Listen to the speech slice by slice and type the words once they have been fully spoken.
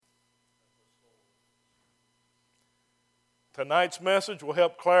Tonight's message will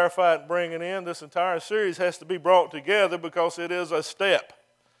help clarify it and bring it in. This entire series has to be brought together because it is a step.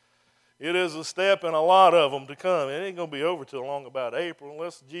 It is a step in a lot of them to come. It ain't going to be over till long about April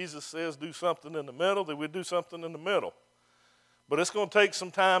unless Jesus says do something in the middle, then we do something in the middle. But it's going to take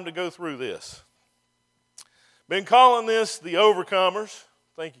some time to go through this. Been calling this the Overcomers.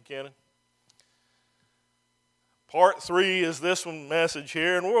 Thank you, Kenny. Part 3 is this one message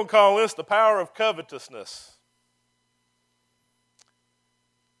here, and we're going to call this the power of covetousness.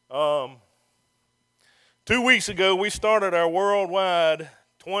 2 weeks ago, we started our worldwide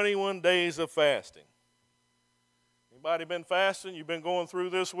 21 days of fasting. Anybody been fasting? You've been going through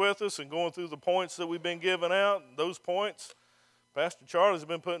this with us and going through the points that we've been giving out. And those points, Pastor Charlie's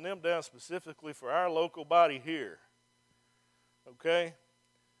been putting them down specifically for our local body here. Okay?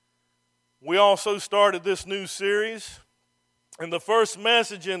 We also started this new series. In the first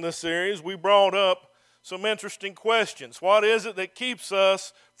message in the series, we brought up some interesting questions. What is it that keeps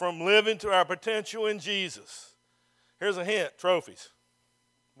us from living to our potential in Jesus? Here's a hint, trophies.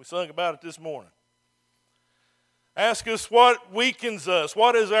 We sung about it this morning. Ask us what weakens us.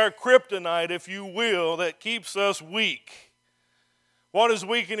 What is our kryptonite, if you will, that keeps us weak? What is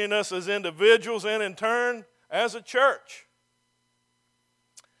weakening us as individuals and in turn as a church?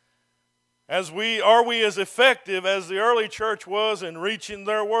 Are we as effective as the early church was in reaching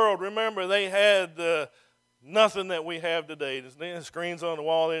their world? Remember, they had nothing that we have today. They didn't have screens on the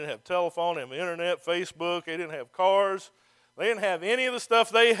wall. They didn't have telephone. They didn't have internet, Facebook. They didn't have cars. They didn't have any of the stuff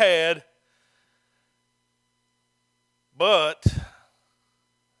they had. But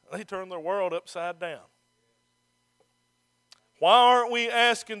they turned their world upside down. Why aren't we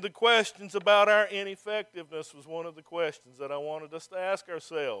asking the questions about our ineffectiveness was one of the questions that I wanted us to ask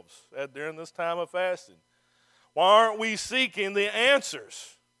ourselves during this time of fasting. Why aren't we seeking the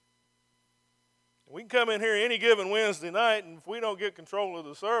answers? We can come in here any given Wednesday night, and if we don't get control of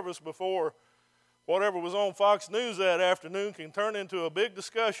the service before whatever was on Fox News that afternoon can turn into a big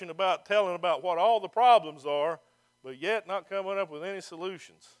discussion about telling about what all the problems are, but yet not coming up with any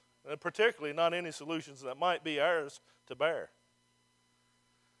solutions, and particularly not any solutions that might be ours to bear.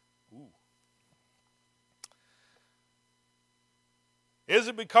 Ooh. Is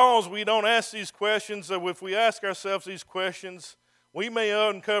it because we don't ask these questions, that if we ask ourselves these questions, we may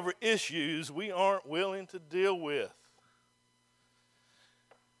uncover issues we aren't willing to deal with?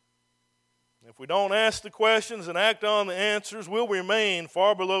 If we don't ask the questions and act on the answers, we'll remain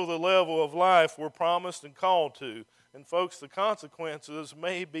far below the level of life we're promised and called to. And folks, the consequences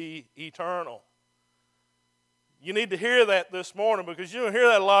may be eternal. You need to hear that this morning because you don't hear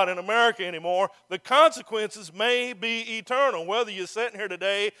that a lot in America anymore. The consequences may be eternal. Whether you're sitting here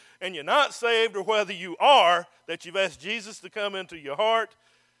today and you're not saved or whether you are, that you've asked Jesus to come into your heart,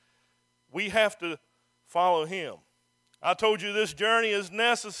 we have to follow him. I told you this journey is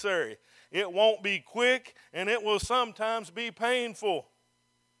necessary. It won't be quick and it will sometimes be painful.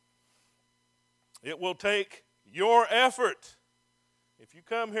 It will take your effort. If you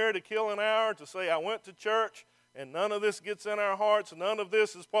come here to kill an hour to say, I went to church, and none of this gets in our hearts, none of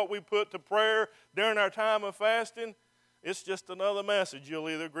this is what we put to prayer during our time of fasting, it's just another message. You'll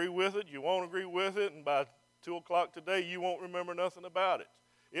either agree with it, you won't agree with it, and by 2 o'clock today, you won't remember nothing about it.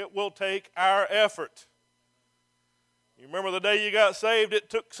 It will take our effort. You remember the day you got saved, it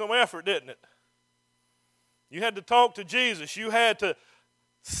took some effort, didn't it? You had to talk to Jesus. You had to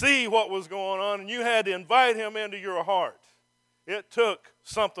see what was going on, and you had to invite him into your heart. It took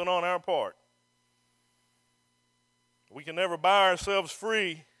something on our part. We can never buy ourselves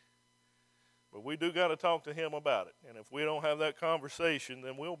free, but we do got to talk to him about it. And if we don't have that conversation,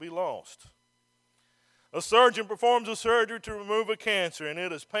 then we'll be lost. A surgeon performs a surgery to remove a cancer, and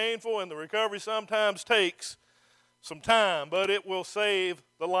it is painful, and the recovery sometimes takes some time, but it will save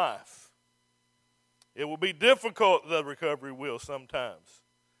the life. It will be difficult, the recovery will sometimes.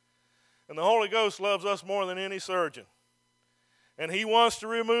 And the Holy Ghost loves us more than any surgeon. And he wants to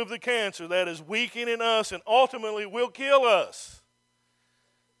remove the cancer that is weakening us and ultimately will kill us.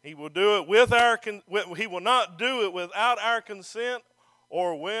 He will do it he will not do it without our consent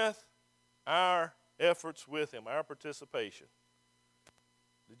or with our efforts with him, our participation.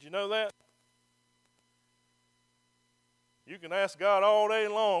 Did you know that? You can ask God all day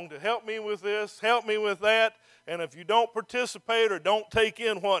long to help me with this, help me with that, and if you don't participate or don't take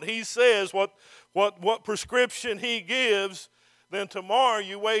in what he says, what prescription he gives, then tomorrow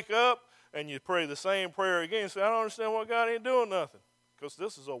you wake up and you pray the same prayer again. Say, I don't understand why God ain't doing nothing. Because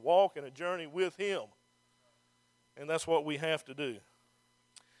this is a walk and a journey with him. And that's what we have to do.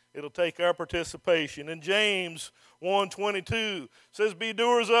 It'll take our participation. In James 1:22 says, be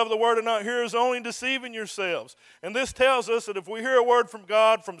doers of the word and not hearers only, deceiving yourselves. And this tells us that if we hear a word from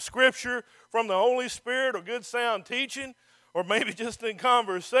God, from Scripture, from the Holy Spirit, or good sound teaching, or maybe just in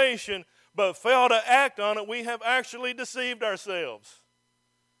conversation, but fail to act on it, we have actually deceived ourselves.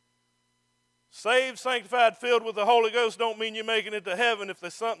 Saved, sanctified, filled with the Holy Ghost don't mean you're making it to heaven if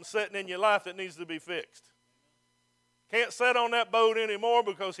there's something sitting in your life that needs to be fixed. Can't sit on that boat anymore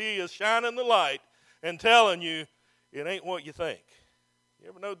because he is shining the light and telling you it ain't what you think. You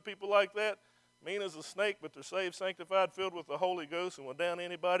ever know people like that? Mean as a snake, but they're saved, sanctified, filled with the Holy Ghost, and will down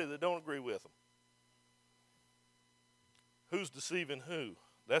anybody that don't agree with them. Who's deceiving who?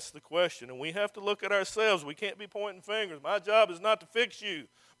 That's the question, and we have to look at ourselves. We can't be pointing fingers. My job is not to fix you.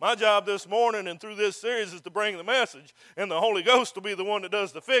 My job this morning and through this series is to bring the message, and the Holy Ghost will be the one that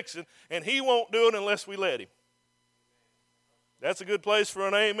does the fixing, and he won't do it unless we let him. That's a good place for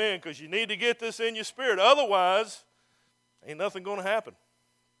an amen, because you need to get this in your spirit. Otherwise, ain't nothing going to happen.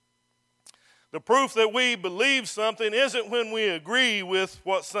 The proof that we believe something isn't when we agree with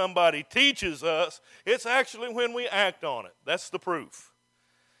what somebody teaches us. It's actually when we act on it. That's the proof.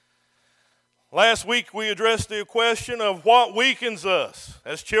 Last week we addressed the question of what weakens us.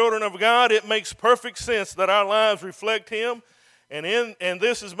 As children of God, it makes perfect sense that our lives reflect him. And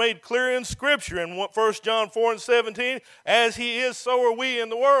this is made clear in Scripture in 1 John 4:17. As he is, so are we in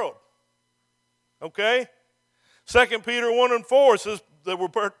the world. Okay? 2 Peter 1:4 says that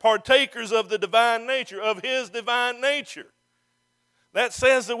we're partakers of the divine nature, of his divine nature. That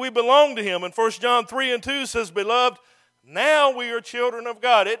says that we belong to him. And 1 John 3:2 says, beloved, now we are children of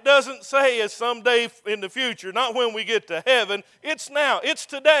God. It doesn't say it's someday in the future, not when we get to heaven. It's now. It's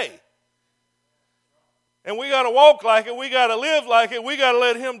today. And we got to walk like it. We got to live like it. We got to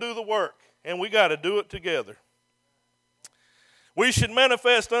let him do the work. And we got to do it together. We should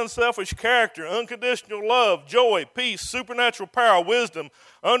manifest unselfish character, unconditional love, joy, peace, supernatural power, wisdom,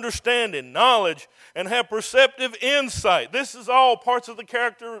 understanding, knowledge, and have perceptive insight. This is all parts of the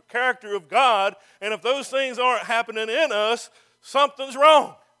character of God. And if those things aren't happening in us, something's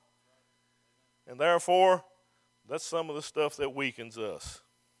wrong. And therefore, that's some of the stuff that weakens us.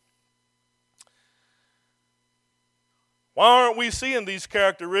 Why aren't we seeing these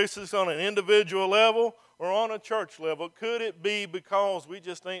characteristics on an individual level or on a church level? Could it be because we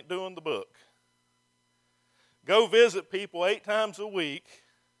just ain't doing the book? Go visit people 8 times a week.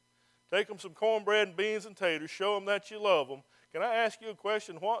 Take them some cornbread and beans and taters. Show them that you love them. Can I ask you a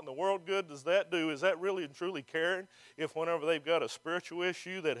question? What in the world good does that do? Is that really and truly caring if whenever they've got a spiritual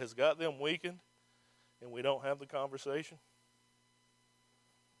issue that has got them weakened and we don't have the conversation?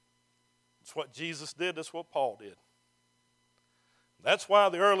 It's what Jesus did. That's what Paul did. That's why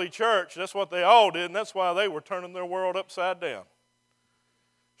the early church, that's what they all did, and that's why they were turning their world upside down.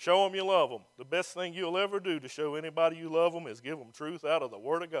 Show them you love them. The best thing you'll ever do to show anybody you love them is give them truth out of the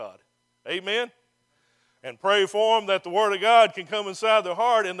Word of God. Amen? And pray for them that the Word of God can come inside their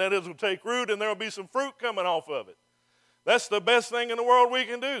heart and that it will take root and there will be some fruit coming off of it. That's the best thing in the world we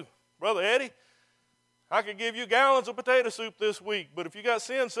can do. Brother Eddie, I could give you gallons of potato soup this week, but if you got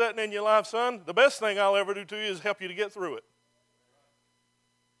sin sitting in your life, son, the best thing I'll ever do to you is help you to get through it.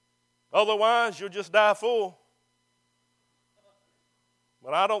 Otherwise, you'll just die full.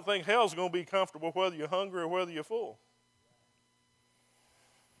 But I don't think hell's going to be comfortable whether you're hungry or whether you're full.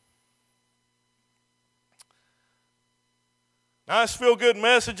 Nice feel-good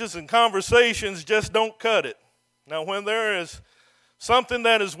messages and conversations just don't cut it. Now, when there is something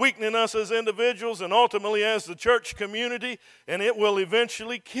that is weakening us as individuals and ultimately as the church community, and it will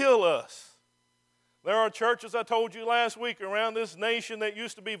eventually kill us. There are churches, I told you last week, around this nation that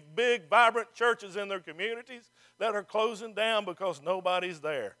used to be big, vibrant churches in their communities that are closing down because nobody's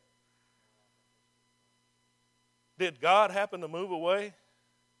there. Did God happen to move away?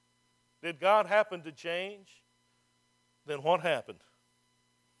 Did God happen to change? Then what happened?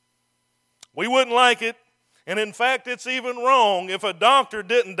 We wouldn't like it, and in fact, it's even wrong if a doctor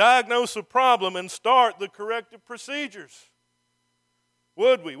didn't diagnose a problem and start the corrective procedures.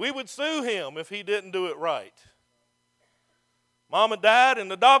 Would we? We would sue him if he didn't do it right. Mama died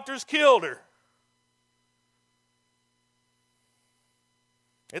and the doctors killed her.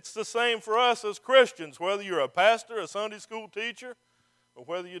 It's the same for us as Christians, whether you're a pastor, a Sunday school teacher, or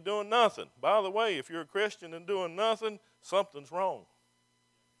whether you're doing nothing. By the way, if you're a Christian and doing nothing, something's wrong.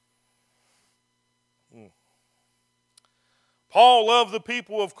 Paul loved the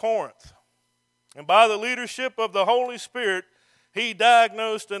people of Corinth, and by the leadership of the Holy Spirit, he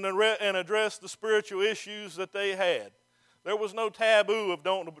diagnosed and addressed the spiritual issues that they had. There was no taboo of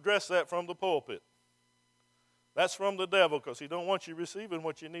don't address that from the pulpit. That's from the devil because he don't want you receiving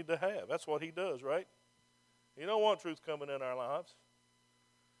what you need to have. That's what he does, right? He don't want truth coming in our lives.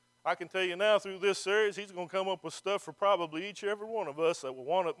 I can tell you now through this series, he's going to come up with stuff for probably each and every one of us that will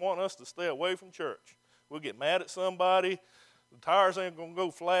want us to stay away from church. We'll get mad at somebody. The tires ain't going to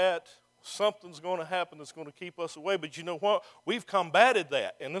go flat. Something's going to happen that's going to keep us away. But you know what? We've combated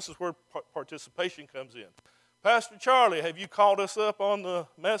that, and this is where participation comes in. Pastor Charlie, have you caught us up on the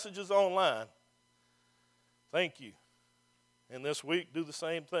messages online? Thank you. And this week, do the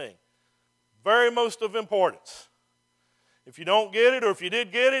same thing. Very most of importance. If you don't get it, or if you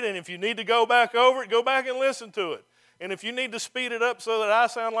did get it, and if you need to go back over it, go back and listen to it. And if you need to speed it up so that I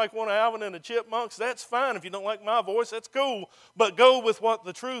sound like one of Alvin and the Chipmunks, that's fine. If you don't like my voice, that's cool. But go with what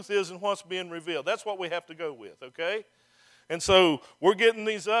the truth is and what's being revealed. That's what we have to go with, okay? And so we're getting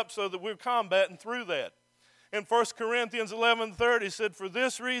these up so that we're combating through that. In 1 Corinthians 11:30, it said, "For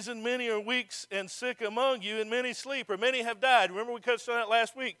this reason many are weak and sick among you, and many sleep, or many have died." Remember we touched on that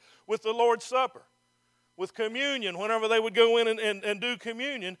last week with the Lord's Supper, with communion, whenever they would go in and do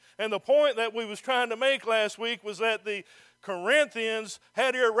communion. And the point that we was trying to make last week was that the Corinthians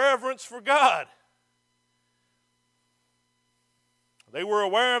had irreverence for God. They were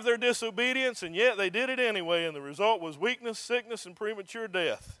aware of their disobedience, and yet they did it anyway, and the result was weakness, sickness, and premature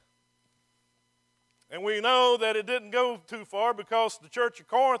death. And we know that it didn't go too far because the church of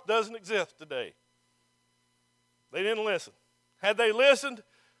Corinth doesn't exist today. They didn't listen. Had they listened,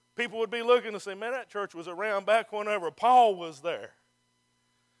 people would be looking and say, man, that church was around back whenever Paul was there.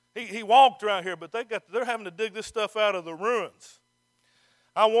 He walked around here, but they're having to dig this stuff out of the ruins.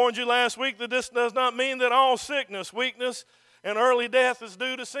 I warned you last week that this does not mean that all sickness, weakness, and early death is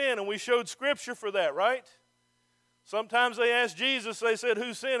due to sin, and we showed scripture for that, right? Sometimes they asked Jesus, they said,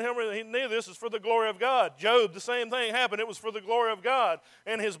 who sinned him? He knew this is for the glory of God. Job, the same thing happened. It was for the glory of God.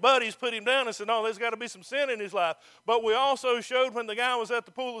 And his buddies put him down and said, no, there's got to be some sin in his life. But we also showed when the guy was at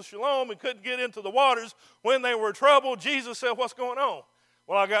the pool of Siloam and couldn't get into the waters, when they were troubled, Jesus said, what's going on?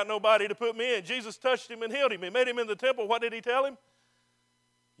 Well, I got nobody to put me in. Jesus touched him and healed him. He met him in the temple. What did he tell him?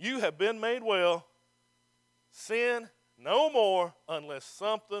 You have been made well. Sin no more unless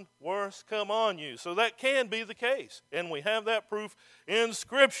something worse come on you. So that can be the case. And we have that proof in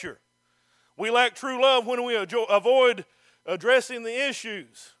Scripture. We lack true love when we avoid addressing the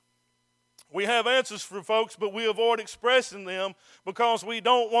issues. We have answers for folks, but we avoid expressing them because we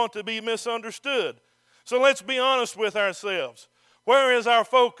don't want to be misunderstood. So let's be honest with ourselves. Where is our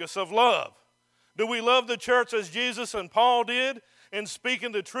focus of love? Do we love the church as Jesus and Paul did in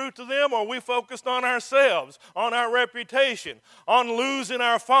speaking the truth to them, or are we focused on ourselves, on our reputation, on losing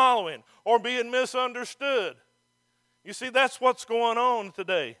our following, or being misunderstood? You see, that's what's going on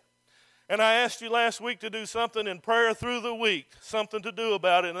today. And I asked you last week to do something in prayer through the week, something to do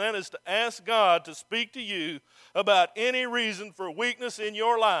about it, and that is to ask God to speak to you about any reason for weakness in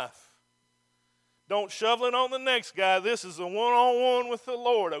your life. Don't shovel it on the next guy. This is a one-on-one with the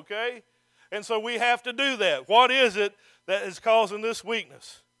Lord, okay? And so we have to do that. What is it that is causing this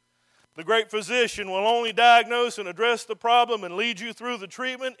weakness? The great physician will only diagnose and address the problem and lead you through the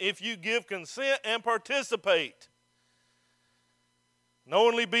treatment if you give consent and participate.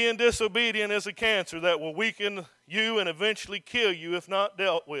 Knowingly being disobedient is a cancer that will weaken you and eventually kill you if not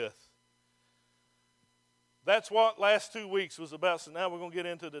dealt with. That's what last 2 weeks was about. So now we're going to get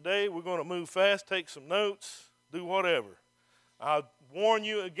into today. We're going to move fast, take some notes, do whatever. I warn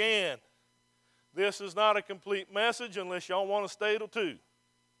you again, this is not a complete message unless y'all want to stay till 2.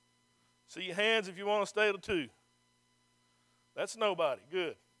 See your hands if you want to stay till 2. That's nobody.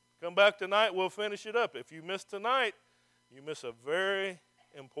 Good. Come back tonight, we'll finish it up. If you miss tonight, you miss a very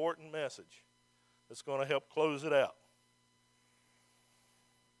important message that's going to help close it out.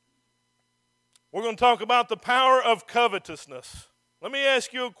 We're going to talk about the power of covetousness. Let me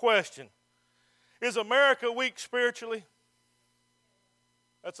ask you a question. Is America weak spiritually?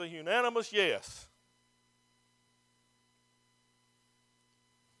 That's a unanimous yes.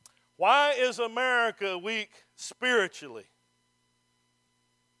 Why is America weak spiritually?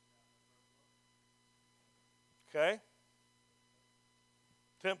 Okay.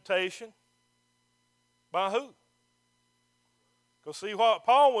 Temptation. By who? Because see what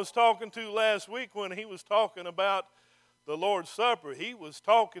Paul was talking to last week when he was talking about the Lord's Supper, he was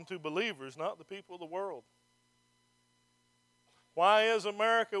talking to believers, not the people of the world. Why is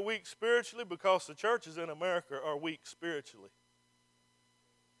America weak spiritually? Because the churches in America are weak spiritually.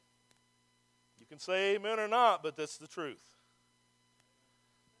 You can say amen or not, but that's the truth.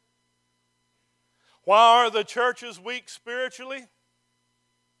 Why are the churches weak spiritually?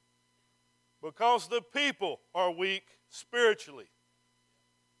 Because the people are weak spiritually.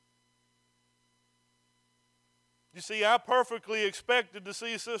 You see, I perfectly expected to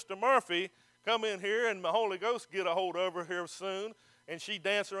see Sister Murphy come in here and the Holy Ghost get a hold of her here soon, and she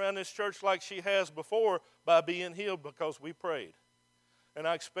dance around this church like she has before by being healed because we prayed. And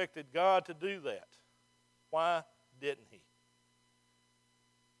I expected God to do that. Why didn't he?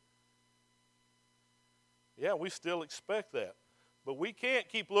 Yeah, we still expect that. But we can't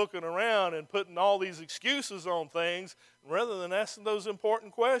keep looking around and putting all these excuses on things rather than asking those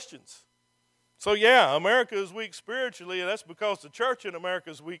important questions. So yeah, America is weak spiritually, and that's because the church in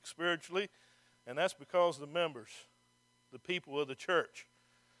America is weak spiritually, and that's because the members, the people of the church,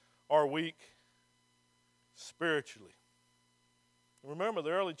 are weak spiritually. Remember,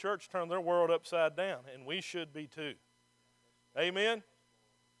 the early church turned their world upside down, and we should be too. Amen?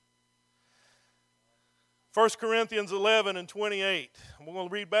 1 Corinthians 11 and 28. We're going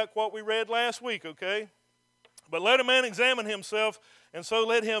to read back what we read last week, okay? But let a man examine himself, and so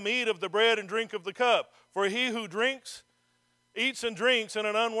let him eat of the bread and drink of the cup. For he who eats and drinks in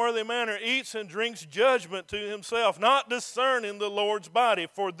an unworthy manner, eats and drinks judgment to himself, not discerning the Lord's body.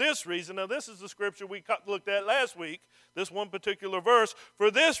 For this reason, now this is the scripture we looked at last week, this one particular verse. For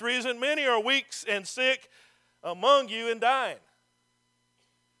this reason, many are weak and sick among you and dying.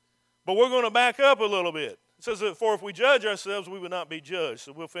 But we're going to back up a little bit. It says that for if we judge ourselves, we would not be judged.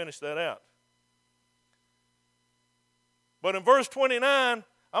 So we'll finish that out. But in verse 29,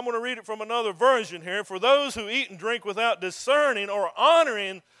 I'm going to read it from another version here. For those who eat and drink without discerning or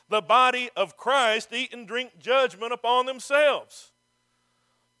honoring the body of Christ, eat and drink judgment upon themselves.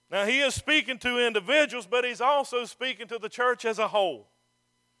 Now he is speaking to individuals, but he's also speaking to the church as a whole.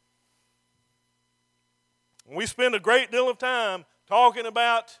 We spend a great deal of time talking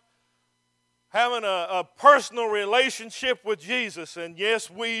about having a personal relationship with Jesus, and yes,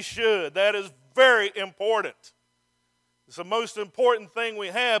 we should. That is very important. It's the most important thing we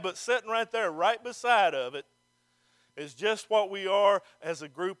have, but sitting right there, right beside of it, is just what we are as a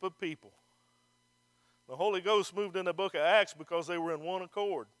group of people. The Holy Ghost moved in the book of Acts because they were in one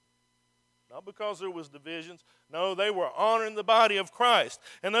accord. Not because there was divisions. No, they were honoring the body of Christ.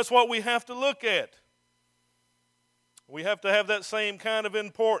 And that's what we have to look at. We have to have that same kind of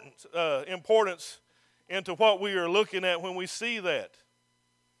importance into what we are looking at when we see that.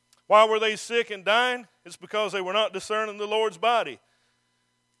 Why were they sick and dying? It's because they were not discerning the Lord's body.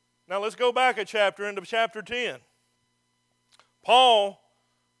 Now let's go back a chapter into chapter 10. Paul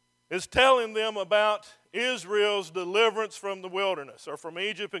is telling them about Israel's deliverance from the wilderness, or from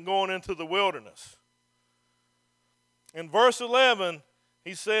Egypt and going into the wilderness. In verse 11,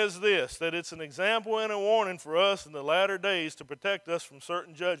 he says this, that it's an example and a warning for us in the latter days to protect us from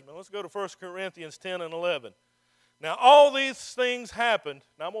certain judgment. Let's go to 1 Corinthians 10 and 11. Now, all these things happened.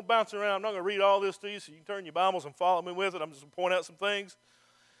 Now, I'm going to bounce around. I'm not going to read all this to you, so you can turn your Bibles and follow me with it. I'm just going to point out some things.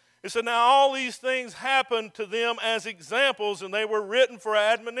 It said, now all these things happened to them as examples, and they were written for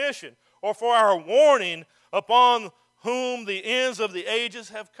admonition, or for our warning, upon whom the ends of the ages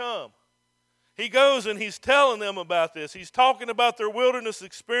have come. He goes and he's telling them about this. He's talking about their wilderness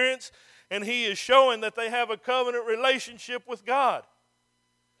experience, and he is showing that they have a covenant relationship with God.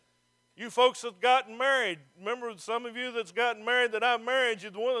 You folks that have gotten married, remember some of you that's gotten married that I've married you,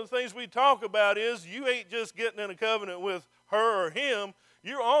 one of the things we talk about is you ain't just getting in a covenant with her or him,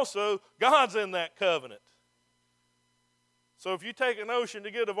 you're also, God's in that covenant. So if you take a notion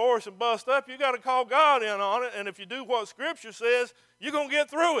to get divorced and bust up, you got to call God in on it, and if you do what Scripture says, you're going to get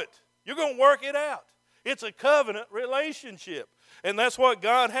through it. You're going to work it out. It's a covenant relationship. And that's what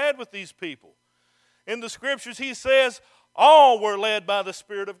God had with these people. In the Scriptures, he says, all were led by the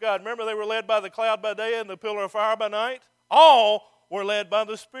Spirit of God. Remember, they were led by the cloud by day and the pillar of fire by night? All were led by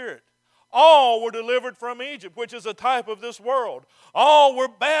the Spirit. All were delivered from Egypt, which is a type of this world. All were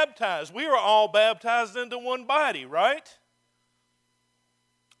baptized. We are all baptized into one body, right?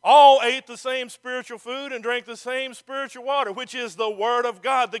 All ate the same spiritual food and drank the same spiritual water, which is the Word of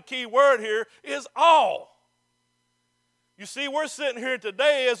God. The key word here is all. You see, we're sitting here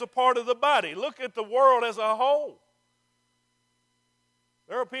today as a part of the body. Look at the world as a whole.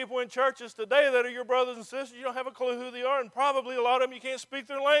 There are people in churches today that are your brothers and sisters. You don't have a clue who they are, and probably a lot of them you can't speak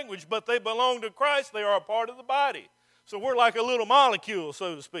their language, but they belong to Christ. They are a part of the body. So we're like a little molecule,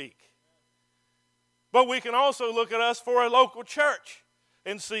 so to speak. But we can also look at us for a local church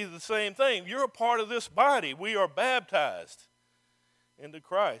and see the same thing. You're a part of this body. We are baptized into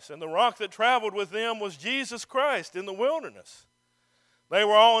Christ. And the rock that traveled with them was Jesus Christ in the wilderness. They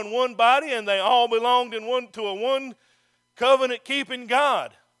were all in one body, and they all belonged to a one covenant-keeping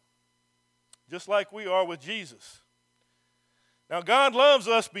God, just like we are with Jesus. Now, God loves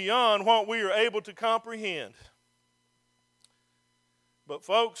us beyond what we are able to comprehend. But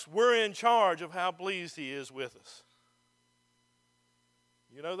folks, we're in charge of how pleased he is with us.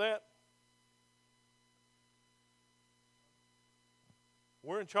 You know that?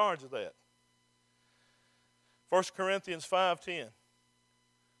 We're in charge of that. 1 Corinthians 5:10.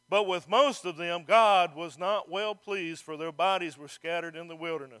 But with most of them, God was not well pleased, for their bodies were scattered in the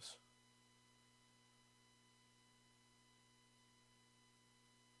wilderness.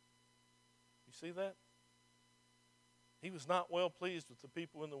 You see that? He was not well pleased with the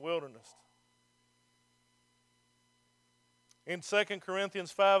people in the wilderness. In 2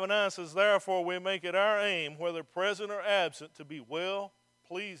 Corinthians 5:9 it says, therefore we make it our aim, whether present or absent, to be well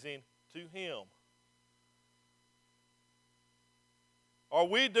pleasing to him. Are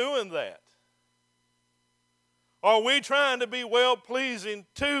we doing that? Are we trying to be well pleasing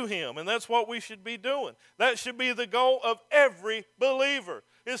to him? And that's what we should be doing. That should be the goal of every believer,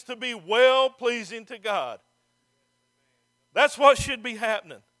 is to be well pleasing to God. That's what should be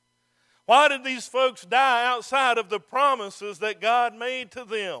happening. Why did these folks die outside of the promises that God made to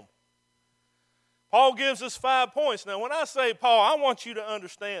them? Paul gives us 5 points. Now, when I say Paul, I want you to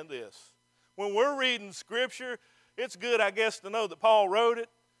understand this. When we're reading Scripture, it's good, I guess, to know that Paul wrote it,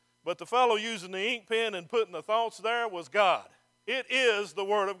 but the fellow using the ink pen and putting the thoughts there was God. It is the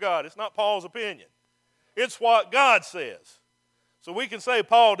Word of God. It's not Paul's opinion. It's what God says. So we can say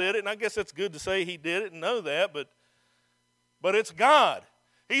Paul did it, and I guess it's good to say he did it and know that, but it's God.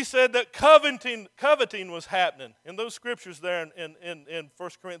 He said that coveting was happening in those scriptures there in 1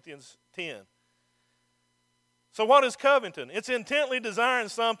 Corinthians 10. So what is coveting? It's intently desiring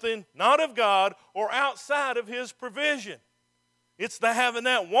something not of God or outside of his provision. It's the having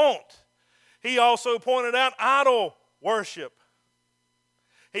that want. He also pointed out idol worship.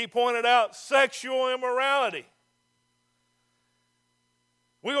 He pointed out sexual immorality.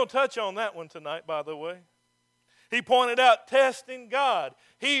 We're going to touch on that one tonight, by the way. He pointed out testing God.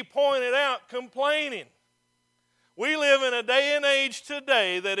 He pointed out complaining. We live in a day and age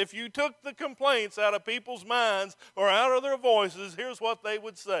today that if you took the complaints out of people's minds or out of their voices, here's what they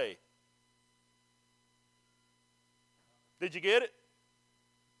would say. Did you get it?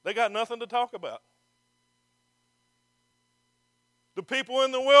 They got nothing to talk about. The people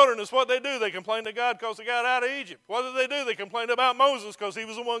in the wilderness, what they do? They complained to God because they got out of Egypt. What did they do? They complained about Moses because he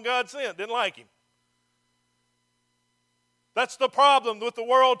was the one God sent. Didn't like him. That's the problem with the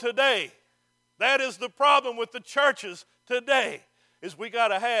world today. That is the problem with the churches today, is we got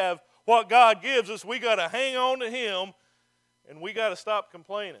to have what God gives us. We got to hang on to him, and we got to stop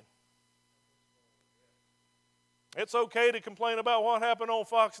complaining. It's okay to complain about what happened on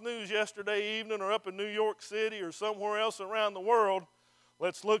Fox News yesterday evening or up in New York City or somewhere else around the world.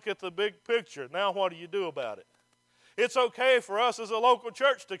 Let's look at the big picture. Now what do you do about it? It's okay for us as a local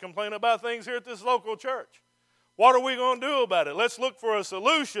church to complain about things here at this local church. What are we going to do about it? Let's look for a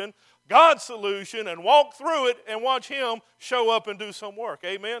solution, God's solution, and walk through it and watch him show up and do some work.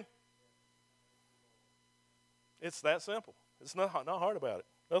 Amen? It's that simple. It's not hard about it.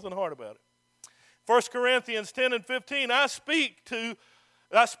 Nothing hard about it. 1 Corinthians 10 and 15, I speak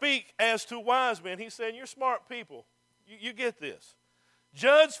as to wise men. He's saying, you're smart people. You get this.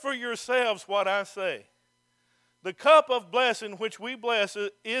 Judge for yourselves what I say. The cup of blessing which we bless,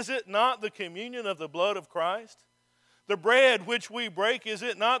 is it not the communion of the blood of Christ? The bread which we break, is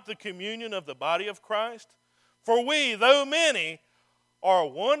it not the communion of the body of Christ? For we, though many, are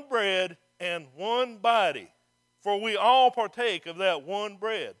one bread and one body, for we all partake of that one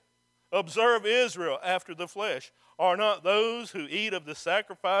bread. Observe Israel after the flesh. Are not those who eat of the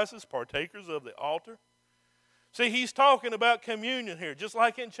sacrifices partakers of the altar? See, he's talking about communion here, just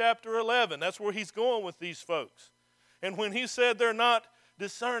like in chapter 11. That's where he's going with these folks. And when he said they're not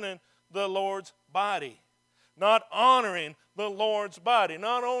discerning the Lord's body, not honoring the Lord's body,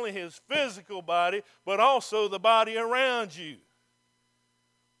 not only his physical body, but also the body around you.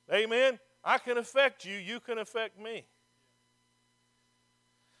 Amen? I can affect you, you can affect me.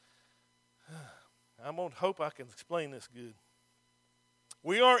 I'm going to hope I can explain this good.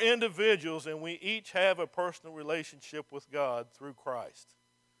 We are individuals, and we each have a personal relationship with God through Christ.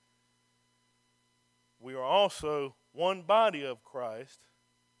 We are also one body of Christ,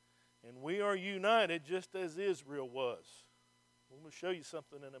 and we are united just as Israel was. I'm going to show you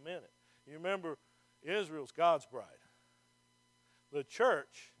something in a minute. You remember, Israel's God's bride. The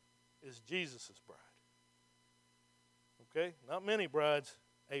church is Jesus' bride. Okay? Not many brides,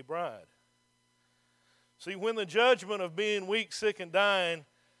 a bride. See, when the judgment of being weak, sick, and dying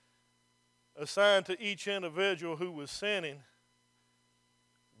assigned to each individual who was sinning,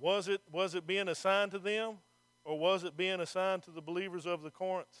 was it being assigned to them, or was it being assigned to the believers of the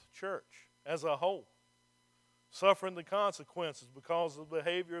Corinth church as a whole? suffering the consequences because of the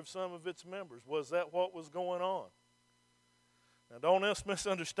behavior of some of its members. Was that what was going on? Now, don't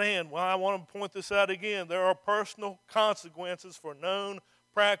misunderstand why I want to point this out again. There are personal consequences for known,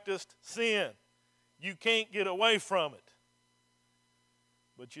 practiced sin. You can't get away from it.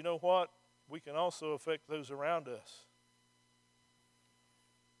 But you know what? We can also affect those around us.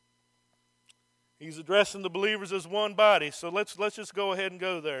 He's addressing the believers as one body. So let's just go ahead and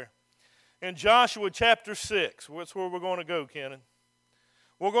go there. In Joshua chapter 6, that's where we're going to go, Kenan.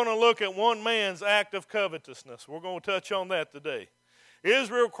 We're going to look at one man's act of covetousness. We're going to touch on that today.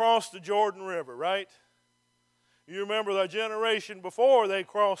 Israel crossed the Jordan River, right? You remember the generation before, they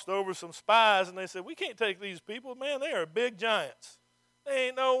crossed over some spies, and they said, we can't take these people. Man, they are big giants. There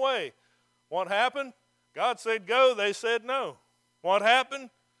ain't no way. What happened? God said go. They said no. What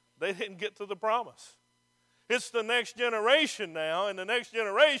happened? They didn't get to the promise. It's the next generation now, and the next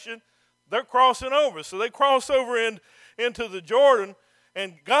generation, they're crossing over. So they cross over into the Jordan,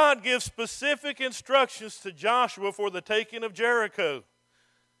 and God gives specific instructions to Joshua for the taking of Jericho.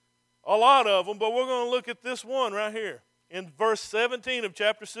 A lot of them, but we're going to look at this one right here. In verse 17 of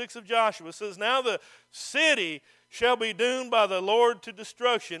chapter 6 of Joshua, it says, now the city shall be doomed by the Lord to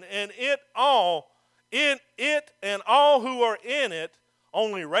destruction, and it and all who are in it,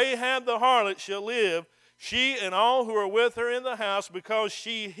 only Rahab the harlot shall live, she and all who are with her in the house, because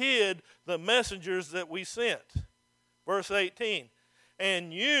she hid the messengers that we sent. Verse 18,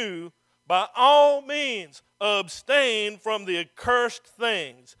 and you by all means abstain from the accursed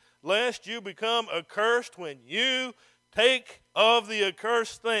things, lest you become accursed when you take of the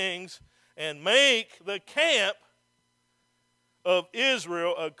accursed things and make the camp of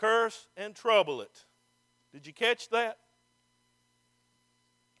Israel a curse and trouble it. Did you catch that?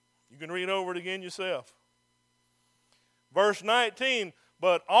 You can read over it again yourself. Verse 19,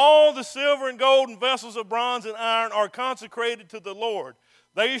 but all the silver and gold and vessels of bronze and iron are consecrated to the Lord.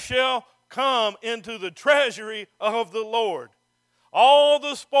 They shall come into the treasury of the Lord. All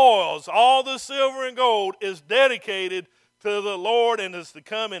the spoils, all the silver and gold is dedicated to the Lord and is to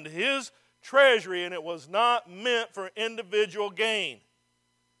come into his treasury, and it was not meant for individual gain.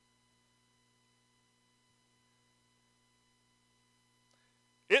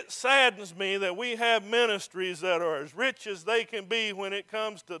 It saddens me that we have ministries that are as rich as they can be when it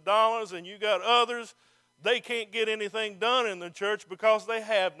comes to dollars, and you got others, they can't get anything done in the church because they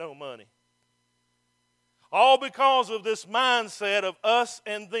have no money. All because of this mindset of us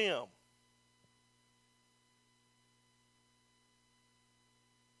and them.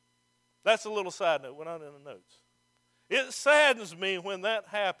 That's a little side note. We're not in the notes. It saddens me when that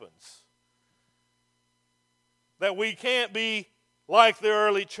happens. That we can't be like the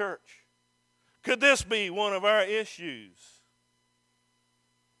early church. Could this be one of our issues?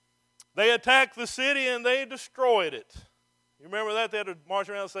 They attacked the city and they destroyed it. You remember that? They had to march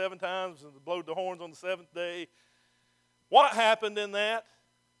around 7 times and blow the horns on the 7th day. What happened in that?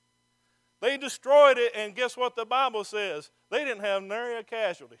 They destroyed it, and guess what the Bible says? They didn't have nary a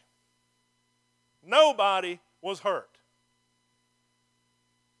casualty. Nobody was hurt.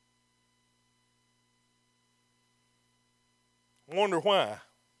 Wonder why.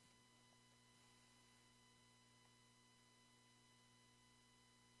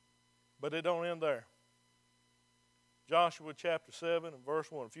 But it don't end there. Joshua chapter 7 and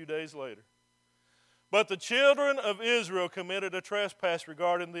verse 1, a few days later. But the children of Israel committed a trespass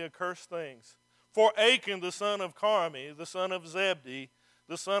regarding the accursed things. For Achan, the son of Carmi, the son of Zebdi,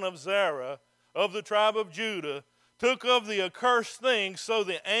 the son of Zerah, of the tribe of Judah, took of the accursed things, so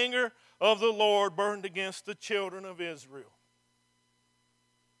the anger of the Lord burned against the children of Israel.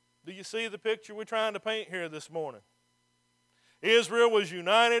 Do you see the picture we're trying to paint here this morning? Israel was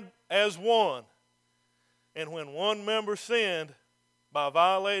united as one. And when one member sinned by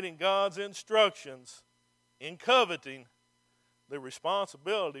violating God's instructions in coveting, the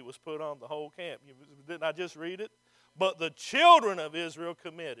responsibility was put on the whole camp. Didn't I just read it? But the children of Israel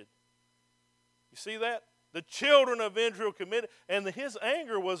committed. You see that? The children of Israel committed, and his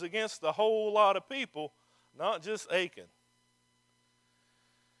anger was against the whole lot of people, not just Achan.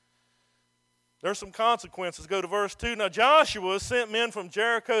 There's some consequences. Go to verse 2. Now Joshua sent men from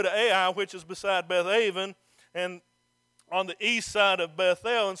Jericho to Ai, which is beside Beth-aven, and on the east side of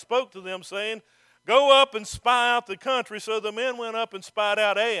Bethel, and spoke to them, saying, go up and spy out the country. So the men went up and spied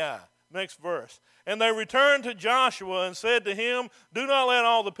out Ai. Next verse. And they returned to Joshua and said to him, do not let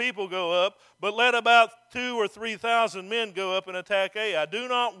all the people go up, but let about 2,000 or 3,000 men go up and attack Ai. Do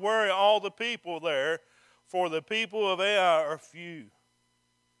not worry all the people there, for the people of Ai are few.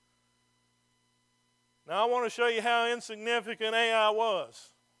 Now I want to show you how insignificant Ai was.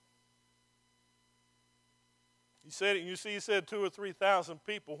 He said 2,000 or 3,000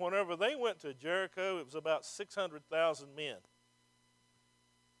 people. Whenever they went to Jericho, it was about 600,000 men.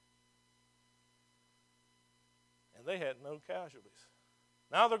 And they had no casualties.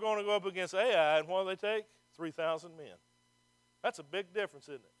 Now they're going to go up against Ai, and what do they take? 3,000 men. That's a big difference,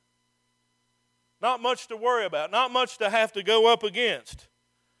 isn't it? Not much to worry about, not much to have to go up against.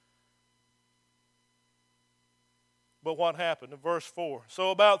 But what happened in verse 4? So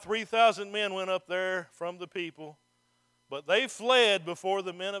about 3,000 men went up there from the people, but they fled before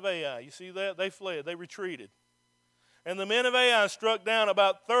the men of Ai. You see that? They fled. They retreated. And the men of Ai struck down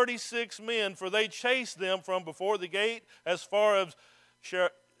about 36 men, for they chased them from before the gate as far as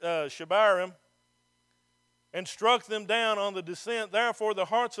Shebarim, and struck them down on the descent. Therefore the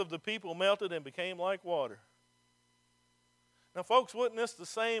hearts of the people melted and became like water. Now, folks, wasn't this the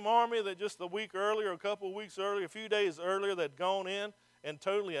same army that just a week earlier, a couple of weeks earlier, a few days earlier, that had gone in and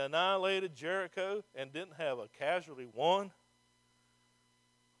totally annihilated Jericho and didn't have a casualty one?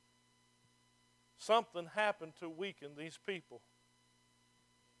 Something happened to weaken these people.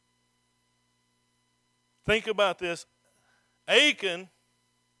 Think about this. Achan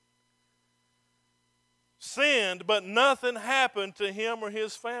sinned, but nothing happened to him or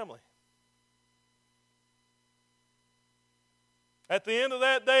his family. At the end of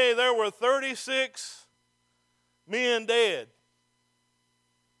that day, there were 36 men dead.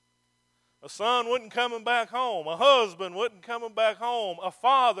 A son wasn't coming back home. A husband wasn't coming back home. A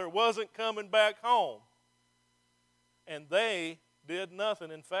father wasn't coming back home. And they did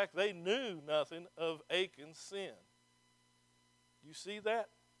nothing. In fact, they knew nothing of Achan's sin. You see that?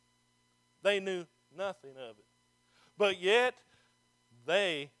 They knew nothing of it. But yet,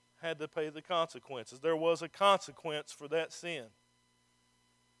 they had to pay the consequences. There was a consequence for that sin.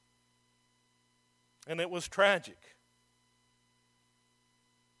 And it was tragic.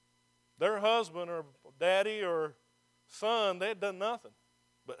 Their husband or daddy or son, they had done nothing.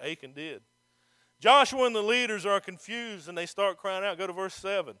 But Achan did. Joshua and the leaders are confused and they start crying out. Go to verse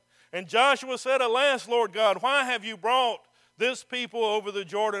 7. And Joshua said, Alas, Lord God, why have you brought this people over the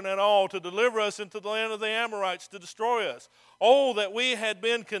Jordan at all to deliver us into the land of the Amorites to destroy us? Oh, that we had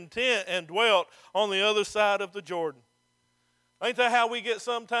been content and dwelt on the other side of the Jordan. Ain't that how we get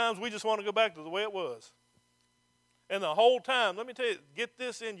sometimes? We just want to go back to the way it was. And the whole time, let me tell you, get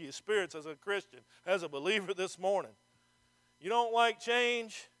this into your spirits as a Christian, as a believer this morning. You don't like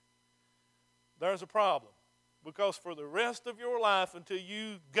change, there's a problem. Because for the rest of your life, until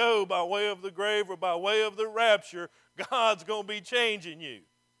you go by way of the grave or by way of the rapture, God's going to be changing you.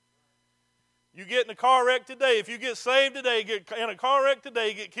 You get in a car wreck today, if you get saved today, get in a car wreck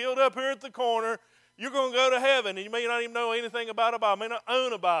today, get killed up here at the corner, you're going to go to heaven, and you may not even know anything about a Bible, may not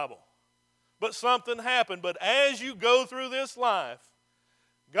own a Bible. But something happened. But as you go through this life,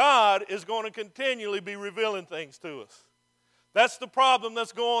 God is going to continually be revealing things to us. That's the problem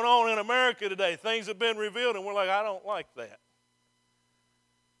that's going on in America today. Things have been revealed, and we're like, I don't like that.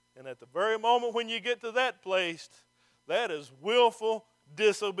 And at the very moment when you get to that place, that is willful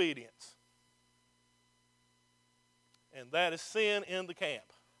disobedience. And that is sin in the camp.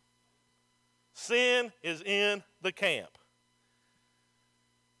 Sin is in the camp.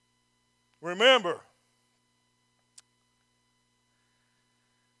 Remember,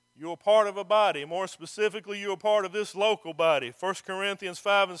 you're part of a body. More specifically, you're part of this local body. 1 Corinthians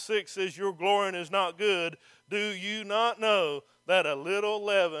 5 and 6 says, Your glorying is not good. Do you not know that a little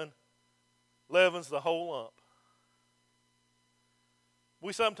leaven leavens the whole lump?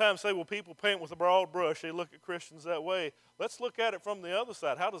 We sometimes say, well, people paint with a broad brush. They look at Christians that way. Let's look at it from the other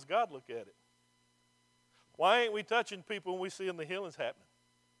side. How does God look at it? Why ain't we touching people when we see the healings happening?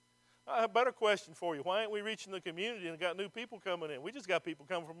 I have a better question for you. Why ain't we reaching the community and got new people coming in? We just got people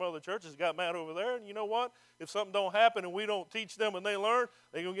coming from other churches that got mad over there. And you know what? If something don't happen and we don't teach them and they learn,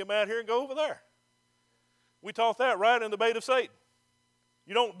 they're going to get mad here and go over there. We taught that right in the bait of Satan.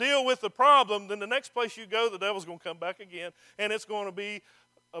 You don't deal with the problem, then the next place you go, the devil's going to come back again, and it's going to be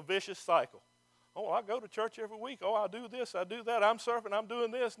a vicious cycle. Oh, I go to church every week. Oh, I do this, I do that. I'm surfing, I'm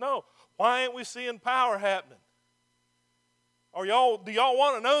doing this. No. Why ain't we seeing power happening? Or do y'all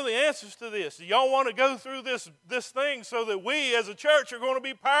want to know the answers to this? Do y'all want to go through this thing so that we as a church are going to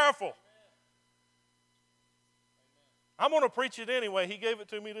be powerful? I'm going to preach it anyway. He gave it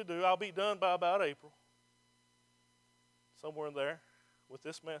to me to do. I'll be done by about April. Somewhere in there with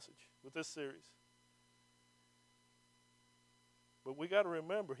this message, with this series. But we got to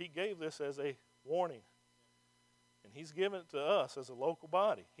remember, he gave this as a warning. And he's given it to us as a local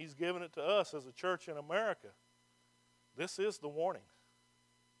body. He's given it to us as a church in America. This is the warning.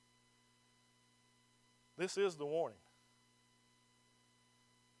 This is the warning.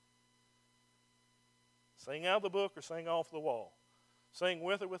 Sing out of the book or sing off the wall. Sing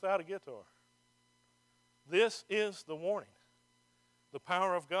with or without a guitar. This is the warning. The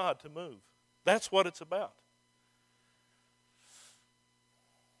power of God to move. That's what it's about.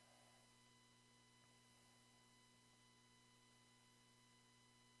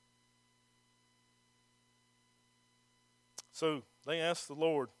 So they asked the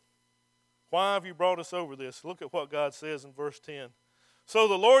Lord, why have you brought us over this? Look at what God says in verse 10. So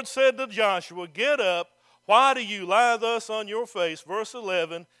the Lord said to Joshua, get up. Why do you lie thus on your face? Verse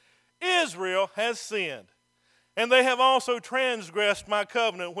 11, Israel has sinned, and they have also transgressed my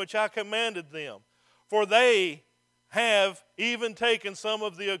covenant which I commanded them. For they have even taken some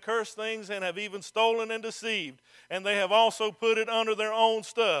of the accursed things and have even stolen and deceived, and they have also put it under their own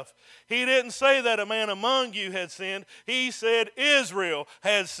stuff. He didn't say that a man among you had sinned. He said Israel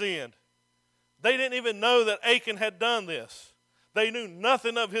had sinned. They didn't even know that Achan had done this. They knew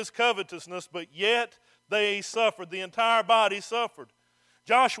nothing of his covetousness, but yet they suffered. The entire body suffered.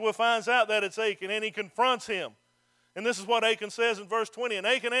 Joshua finds out that it's Achan, and he confronts him. And this is what Achan says in verse 20. And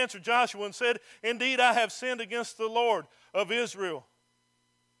Achan answered Joshua and said, indeed, I have sinned against the Lord of Israel.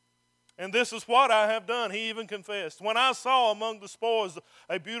 And this is what I have done. He even confessed. When I saw among the spoils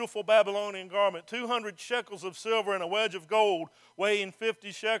a beautiful Babylonian garment, 200 shekels of silver and a wedge of gold weighing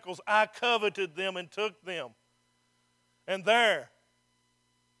 50 shekels, I coveted them and took them. And there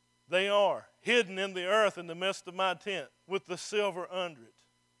they are, hidden in the earth in the midst of my tent, with the silver under it.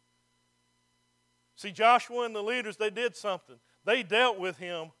 See, Joshua and the leaders, they did something. They dealt with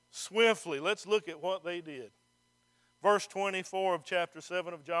him swiftly. Let's look at what they did. Verse 24 of chapter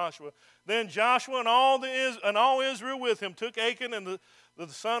 7 of Joshua. Then Joshua and all Israel with him took Achan and the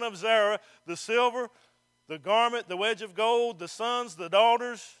son of Zerah, the silver, the garment, the wedge of gold, the sons, the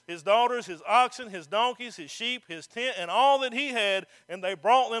daughters, his oxen, his donkeys, his sheep, his tent, and all that he had, and they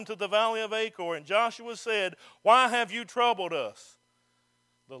brought them to the valley of Achor. And Joshua said, why have you troubled us?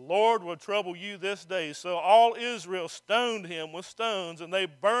 The Lord will trouble you this day. So all Israel stoned him with stones, and they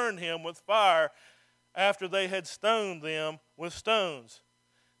burned him with fire after they had stoned them with stones.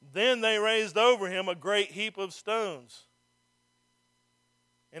 Then they raised over him a great heap of stones.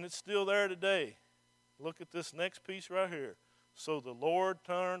 And it's still there today. Look at this next piece right here. So the Lord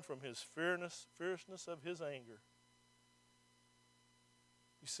turned from his fierceness of his anger.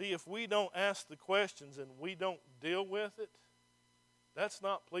 You see, if we don't ask the questions and we don't deal with it, that's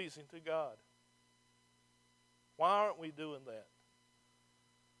not pleasing to God. Why aren't we doing that?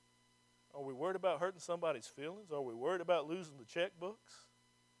 Are we worried about hurting somebody's feelings? Are we worried about losing the checkbooks?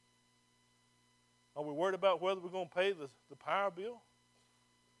 Are we worried about whether we're going to pay the power bill?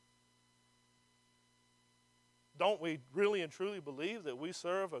 Don't we really and truly believe that we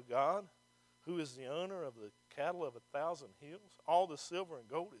serve a God who is the owner of the cattle of 1,000 hills? All the silver and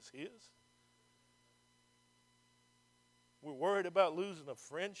gold is his. We're worried about losing a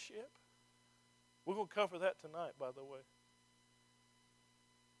friendship. We're going to cover that tonight, by the way.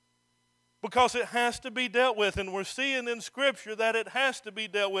 Because it has to be dealt with, and we're seeing in Scripture that it has to be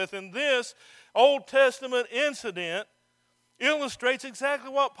dealt with. And this Old Testament incident illustrates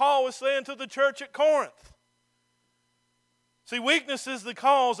exactly what Paul was saying to the church at Corinth. See, weakness is the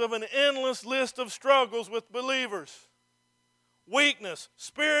cause of an endless list of struggles with believers. Weakness,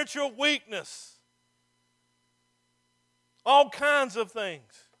 spiritual weakness. All kinds of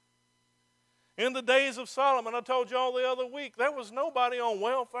things. In the days of Solomon, I told you all the other week, there was nobody on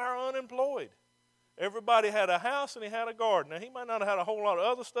welfare or unemployed. Everybody had a house and he had a garden. Now, he might not have had a whole lot of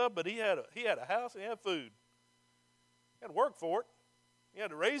other stuff, but he had a house and he had food. He had to work for it. He had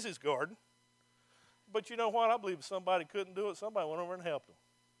to raise his garden. But you know what? I believe if somebody couldn't do it, somebody went over and helped them.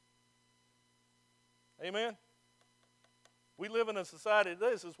 Amen? We live in a society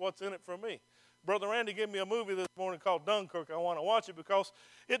today. This is what's in it for me. Brother Randy gave me a movie this morning called Dunkirk. I want to watch it because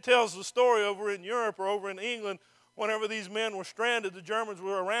it tells the story over in Europe or over in England. Whenever these men were stranded, the Germans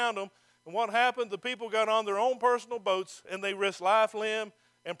were around them. And what happened? The people got on their own personal boats and they risked life, limb,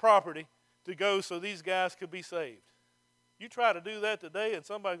 and property to go so these guys could be saved. You try to do that today and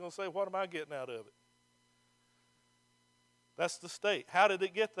somebody's going to say, what am I getting out of it? That's the state. How did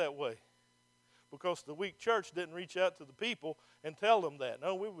it get that way? Because the weak church didn't reach out to the people and tell them that.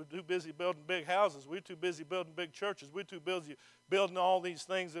 No, we were too busy building big houses. We were too busy building big churches. We were too busy building all these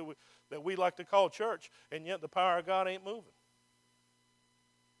things that we like to call church, and yet the power of God ain't moving.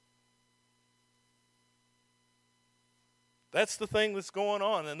 That's the thing that's going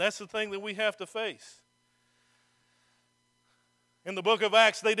on, and that's the thing that we have to face. In the book of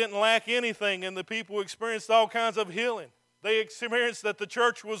Acts, they didn't lack anything, and the people experienced all kinds of healing. They experienced that the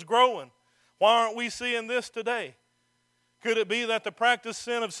church was growing. Why aren't we seeing this today? Could it be that the practiced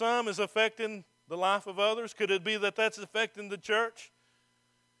sin of some is affecting the life of others? Could it be that that's affecting the church?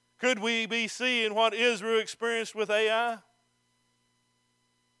 Could we be seeing what Israel experienced with AI?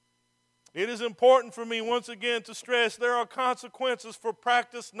 It is important for me once again to stress there are consequences for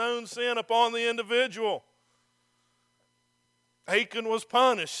practice known sin upon the individual. Achan was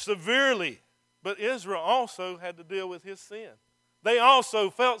punished severely, but Israel also had to deal with his sin. They also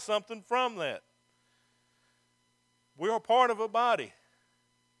felt something from that. We are part of a body.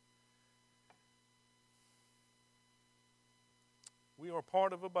 We are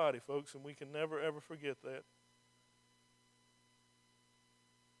part of a body, folks, and we can never, ever forget that.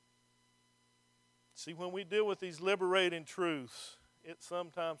 See, when we deal with these liberating truths, it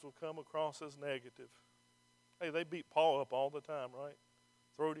sometimes will come across as negative. Hey, they beat Paul up all the time, right?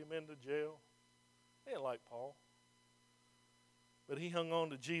 Throwed him into jail. They didn't like Paul. But he hung on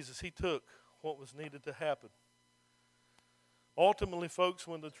to Jesus. He took what was needed to happen. Ultimately, folks,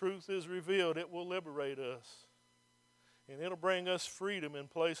 when the truth is revealed, it will liberate us. And it'll bring us freedom in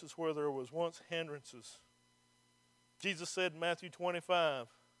places where there was once hindrances. Jesus said in Matthew 25,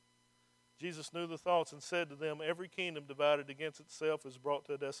 Jesus knew the thoughts and said to them, every kingdom divided against itself is brought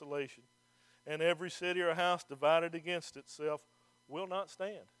to desolation, and every city or house divided against itself will not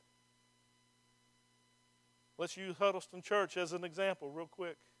stand. Let's use Huddleston Church as an example real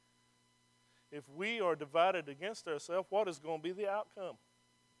quick. If we are divided against ourselves, what is going to be the outcome?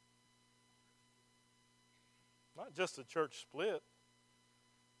 Not just a church split.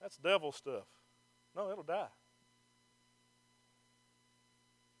 That's devil stuff. No, it'll die.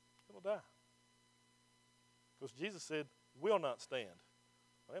 It'll die. Because Jesus said, will not stand.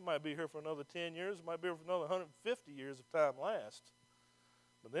 Well, it might be here for another 10 years. It might be here for another 150 years if time lasts.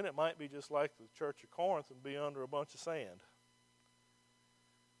 But then it might be just like the church of Corinth and be under a bunch of sand.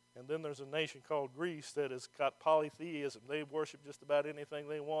 And then there's a nation called Greece that has got polytheism. They worship just about anything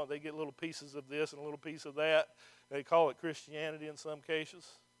they want. They get little pieces of this and a little piece of that. They call it Christianity in some cases.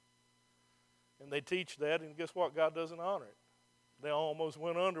 And they teach that, and guess what? God doesn't honor it. They almost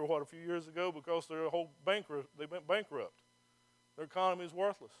went under, a few years ago because they went bankrupt. Their economy is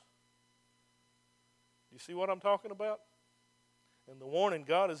worthless. You see what I'm talking about? And the warning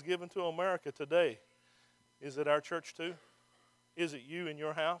God has given to America today, is it our church too? Is it you in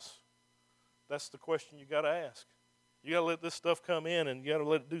your house? That's the question you got to ask. You got to let this stuff come in, and you got to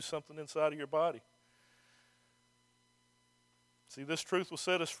let it do something inside of your body. See, this truth will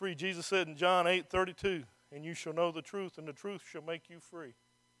set us free. Jesus said in John 8:32, and you shall know the truth, and the truth shall make you free.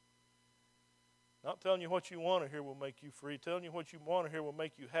 Not telling you what you want to hear will make you free. Telling you what you want to hear will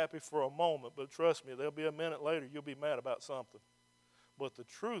make you happy for a moment, but trust me, there'll be a minute later you'll be mad about something. But the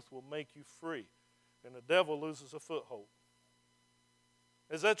truth will make you free, and the devil loses a foothold.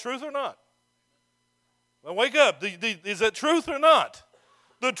 Is that truth or not? Now wake up. Is that truth or not?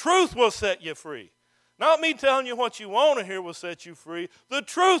 The truth will set you free. Not me telling you what you want to hear will set you free. The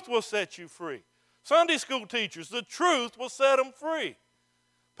truth will set you free. Sunday school teachers, the truth will set them free.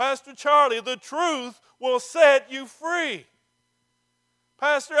 Pastor Charlie, the truth will set you free.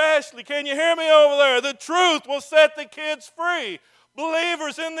 Pastor Ashley, can you hear me over there? The truth will set the kids free.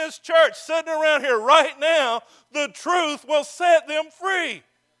 Believers in this church sitting around here right now, the truth will set them free.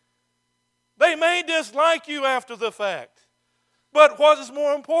 They may dislike you after the fact, but what is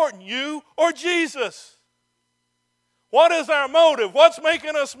more important, you or Jesus? What is our motive? What's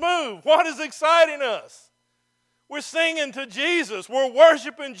making us move? What is exciting us? We're singing to Jesus. We're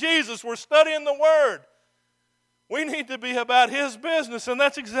worshiping Jesus. We're studying the Word. We need to be about His business, and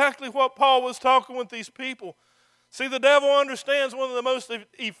that's exactly what Paul was talking with these people. See, the devil understands one of the most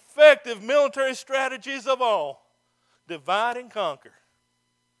effective military strategies of all: divide and conquer.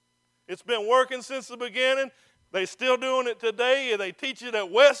 It's been working since the beginning. They're still doing it today. They teach it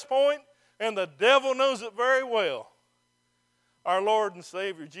at West Point, and the devil knows it very well. Our Lord and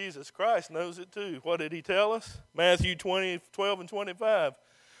Savior Jesus Christ knows it too. What did He tell us? Matthew 20:12 and 25.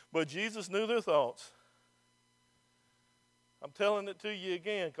 But Jesus knew their thoughts. I'm telling it to you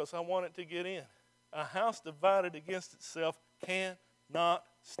again because I want it to get in. A house divided against itself cannot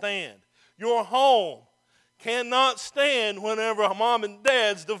stand. Your home cannot stand whenever mom and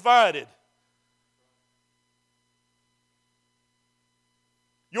dad's divided.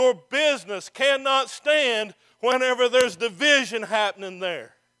 Your business cannot stand whenever there's division happening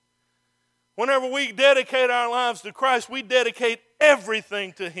there. Whenever we dedicate our lives to Christ, we dedicate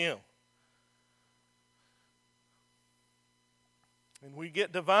everything to Him. And we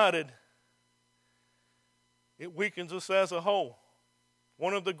get divided, it weakens us as a whole.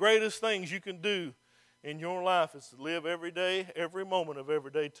 One of the greatest things you can do in your life is to live every day, every moment of every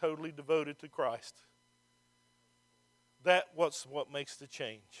day, totally devoted to Christ. That's what makes the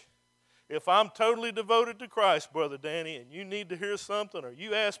change. If I'm totally devoted to Christ, Brother Danny, and you need to hear something or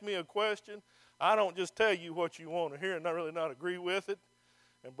you ask me a question, I don't just tell you what you want to hear and not agree with it.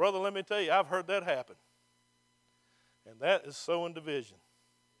 And brother, let me tell you, I've heard that happen. And that is sowing division.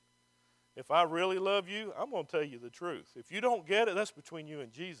 If I really love you, I'm going to tell you the truth. If you don't get it, that's between you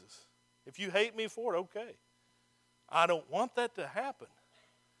and Jesus. If you hate me for it, okay. I don't want that to happen.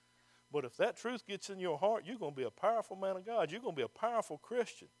 But if that truth gets in your heart, you're going to be a powerful man of God. You're going to be a powerful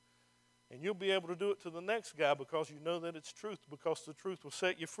Christian. And you'll be able to do it to the next guy because you know that it's truth, because the truth will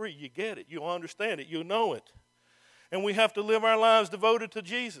set you free. You get it. You'll understand it. You'll know it. And we have to live our lives devoted to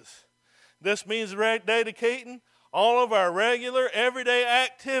Jesus. This means dedicating all of our regular, everyday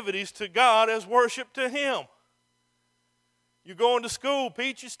activities to God as worship to Him. You're going to school.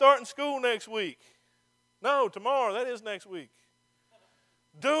 Pete, you're starting school next week. No, tomorrow. That is next week.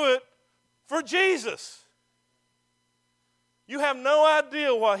 Do it for Jesus. You have no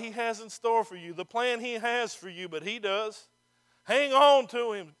idea what He has in store for you, the plan He has for you, but He does. Hang on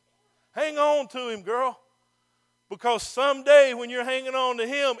to Him. Hang on to Him, girl. Because someday when you're hanging on to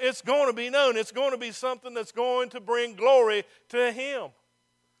Him, it's going to be known. It's going to be something that's going to bring glory to Him.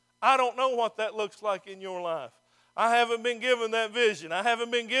 I don't know what that looks like in your life. I haven't been given that vision. I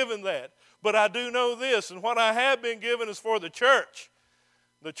haven't been given that. But I do know this, and what I have been given is for the church.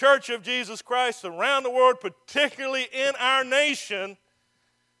 The church of Jesus Christ around the world, particularly in our nation.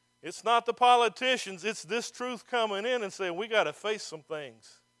 It's not the politicians. It's this truth coming in and saying we got to face some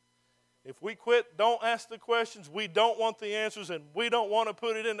things. If we quit, don't ask the questions, we don't want the answers, and we don't want to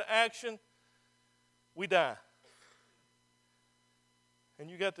put it into action, we die. And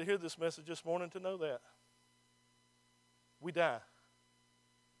you got to hear this message this morning to know that. We die.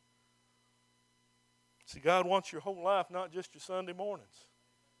 See, God wants your whole life, not just your Sunday mornings.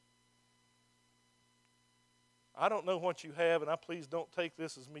 I don't know what you have, and please don't take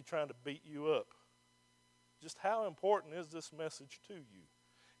this as me trying to beat you up. Just how important is this message to you?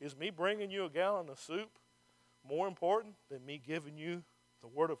 Is me bringing you a gallon of soup more important than me giving you the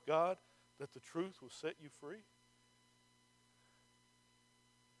Word of God that the truth will set you free?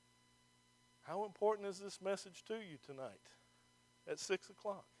 How important is this message to you tonight at 6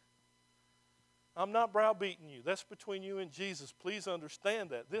 o'clock? I'm not browbeating you. That's between you and Jesus. Please understand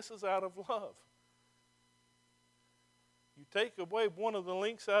that. This is out of love. You take away one of the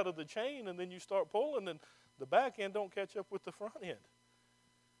links out of the chain and then you start pulling and the back end don't catch up with the front end.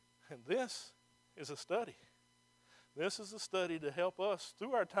 And this is a study. This is a study to help us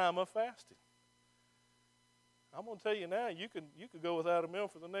through our time of fasting. I'm going to tell you now, you could go without a meal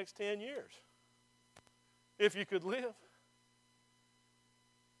for the next 10 years. If you could live.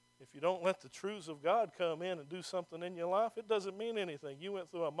 If you don't let the truths of God come in and do something in your life, it doesn't mean anything. You went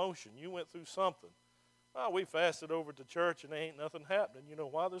through emotion. You went through something. Oh, we fasted over at the church and there ain't nothing happening. You know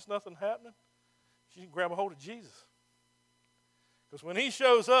why there's nothing happening? You can grab a hold of Jesus. Because when He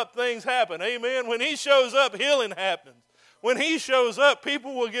shows up, things happen. Amen? When He shows up, healing happens. When He shows up,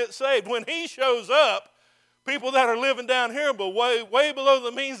 people will get saved. When He shows up, people that are living down here but way below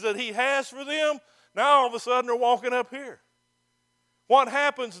the means that He has for them, now all of a sudden they're walking up here. What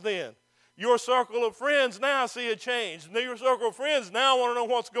happens then? Your circle of friends now see a change. Your circle of friends now want to know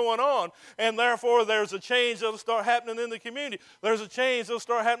what's going on. And therefore, there's a change that will start happening in the community. There's a change that will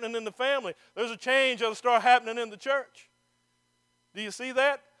start happening in the family. There's a change that will start happening in the church. Do you see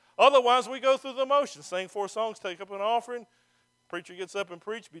that? Otherwise, we go through the motions. Sing 4 songs, take up an offering. Preacher gets up and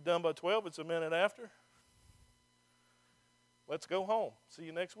preach. Be done by 12. It's a minute after. Let's go home. See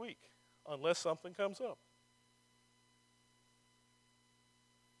you next week. Unless something comes up.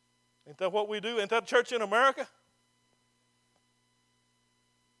 Ain't that what we do? Ain't that church in America?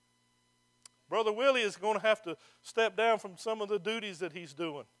 Brother Willie is going to have to step down from some of the duties that he's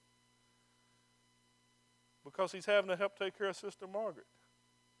doing because he's having to help take care of Sister Margaret.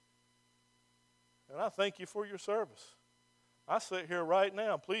 And I thank you for your service. I sit here right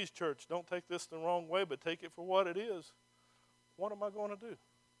now. Please, church, don't take this the wrong way, but take it for what it is. What am I going to do?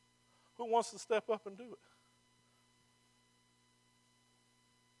 Who wants to step up and do it?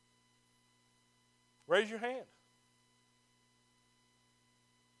 Raise your hand.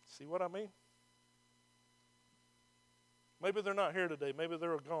 See what I mean? Maybe they're not here today. Maybe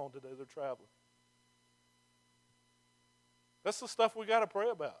they're gone today. They're traveling. That's the stuff we got to pray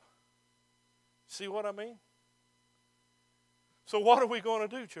about. See what I mean? So what are we going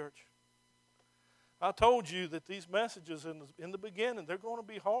to do, church? I told you that these messages in the beginning, they're going to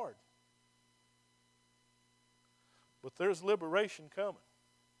be hard. But there's liberation coming.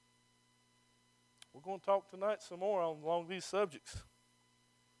 We're going to talk tonight some more along these subjects.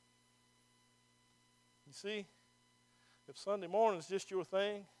 You see, if Sunday morning is just your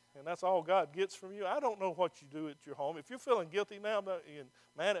thing, and that's all God gets from you. I don't know what you do at your home. If you're feeling guilty now and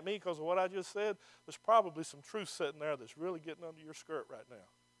mad at me because of what I just said, there's probably some truth sitting there that's really getting under your skirt right now.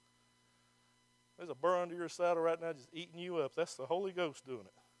 There's a burr under your saddle right now just eating you up. That's the Holy Ghost doing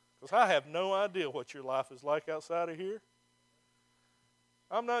it. Because I have no idea what your life is like outside of here.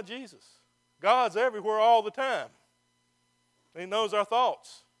 I'm not Jesus. God's everywhere all the time. He knows our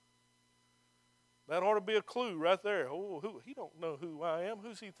thoughts. That ought to be a clue right there. Oh, he don't know who I am.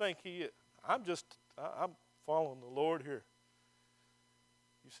 Who's he think he is? I'm following the Lord here.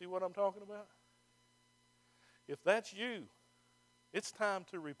 You see what I'm talking about? If that's you, it's time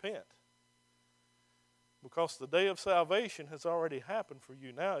to repent. Because the day of salvation has already happened for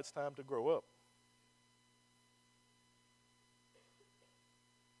you. Now it's time to grow up.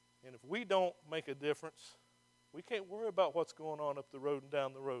 And if we don't make a difference, we can't worry about what's going on up the road and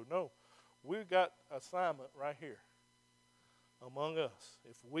down the road. No, we've got assignment right here among us.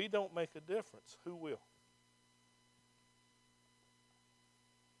 If we don't make a difference, who will?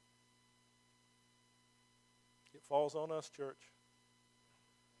 It falls on us, church.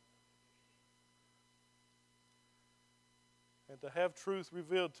 And to have truth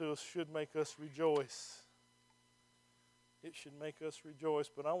revealed to us should make us rejoice. It should make us rejoice.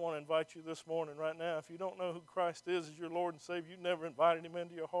 But I want to invite you this morning right now. If you don't know who Christ is as your Lord and Savior, you've never invited him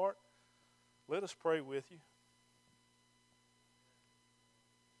into your heart, let us pray with you.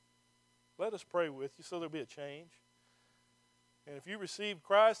 Let us pray with you so there'll be a change. And if you received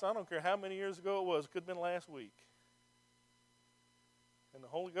Christ, I don't care how many years ago it was, it could have been last week. And the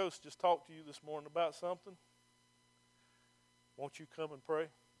Holy Ghost just talked to you this morning about something. Won't you come and pray?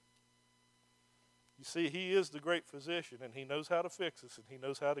 You see, he is the great physician, and he knows how to fix us, and he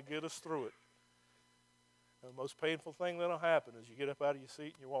knows how to get us through it. And the most painful thing that'll happen is you get up out of your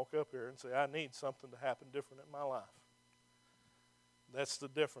seat and you walk up here and say, I need something to happen different in my life. That's the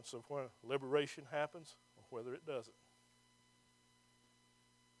difference of when liberation happens or whether it doesn't.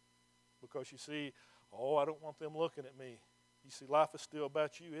 Because you see, I don't want them looking at me. You see, life is still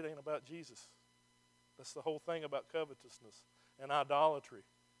about you. It ain't about Jesus. That's the whole thing about covetousness and idolatry.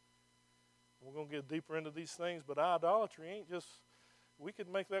 We're going to get deeper into these things, but idolatry ain't just, we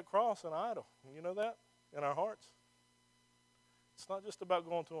could make that cross an idol. You know that? In our hearts. It's not just about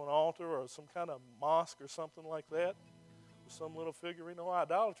going to an altar or some kind of mosque or something like that with some little figurine. No,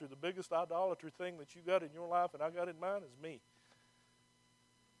 idolatry, the biggest idolatry thing that you got in your life and I got in mine is me.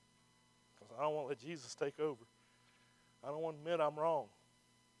 Because I don't want to let Jesus take over. I don't want to admit I'm wrong.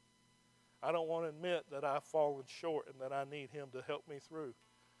 I don't want to admit that I've fallen short and that I need him to help me through.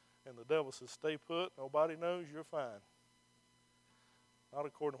 And the devil says, stay put. Nobody knows, you're fine. Not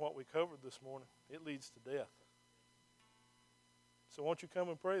according to what we covered this morning. It leads to death. So won't you come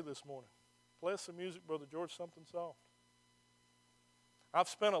and pray this morning? Play some music, Brother George, something soft. I've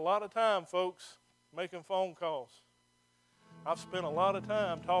spent a lot of time, folks, making phone calls. I've spent a lot of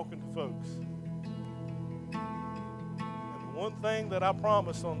time talking to folks. And the one thing that I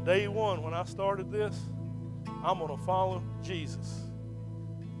promised on day one when I started this, I'm going to follow Jesus.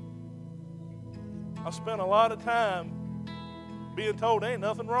 I've spent a lot of time being told there ain't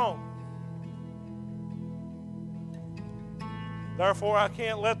nothing wrong. Therefore, I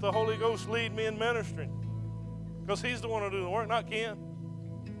can't let the Holy Ghost lead me in ministering because he's the one who do the work, not Ken.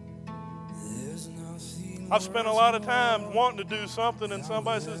 I've spent a lot of time wanting to do something and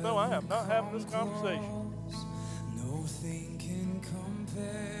somebody says, no, I am not having this conversation.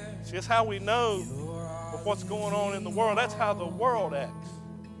 See, it's how we know of what's going on in the world. That's how the world acts.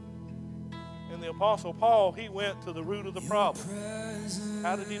 And the Apostle Paul, he went to the root of the problem.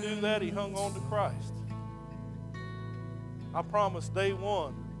 How did he do that? He hung on to Christ. I promised day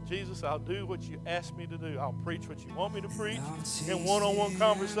one, Jesus, I'll do what you ask me to do. I'll preach what you want me to preach. In one-on-one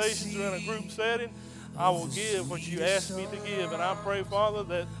conversations or in a group setting, I will give what you ask me to give. And I pray, Father,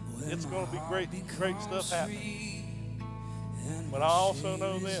 that it's going to be great stuff happening. But I also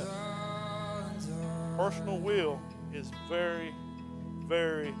know this. Personal will is very,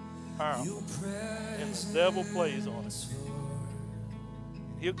 very powerful. And the devil plays on it.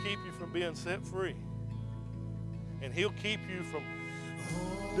 He'll keep you from being set free. And he'll keep you from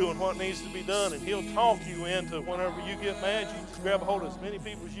doing what needs to be done. And he'll talk you into whenever you get mad, you just grab a hold of as many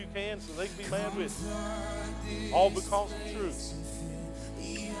people as you can so they can be mad with you. All because of truth.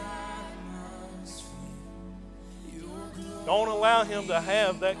 Don't allow him to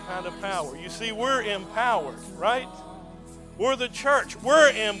have that kind of power. You see, we're empowered, right? We're the church.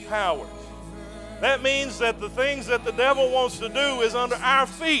 We're empowered. That means that the things that the devil wants to do is under our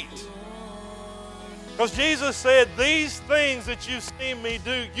feet. Because Jesus said, these things that you've seen me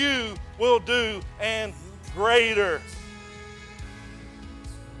do, you will do, and greater.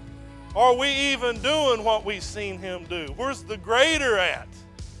 Are we even doing what we've seen him do? Where's the greater at?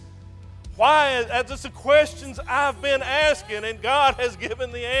 Why? That's the questions I've been asking, and God has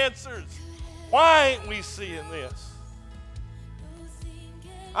given the answers. Why ain't we seeing this?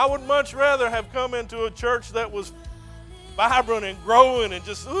 I would much rather have come into a church that was vibrant and growing and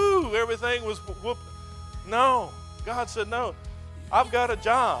just, everything was whoop. No. God said, no, I've got a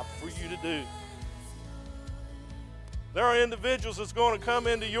job for you to do. There are individuals that's going to come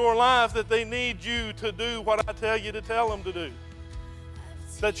into your life that they need you to do what I tell you to tell them to do.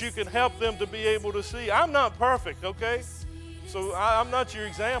 That you can help them to be able to see. I'm not perfect, okay? So I'm not your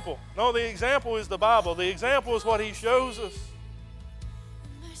example. No, the example is the Bible. The example is what he shows us.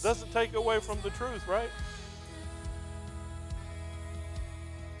 Doesn't take away from the truth, right?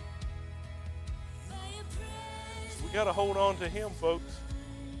 So we got to hold on to him, folks.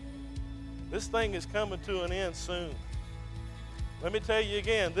 This thing is coming to an end soon. Let me tell you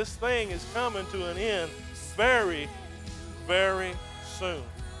again, this thing is coming to an end very, very soon.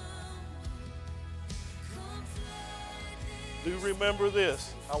 Do remember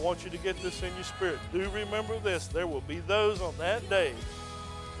this. I want you to get this in your spirit. Do remember this. There will be those on that day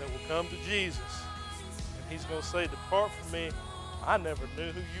that will come to Jesus, and he's going to say, depart from me, I never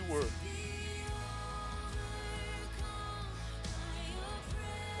knew who you were.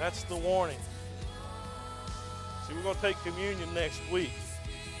 That's the warning. See, we're going to take communion next week.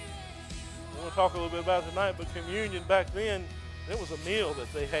 We're going to talk a little bit about it tonight, but communion back then, it was a meal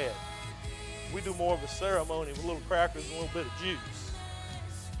that they had. We do more of a ceremony with little crackers and a little bit of juice.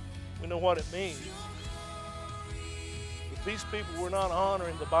 We know what it means. But these people were not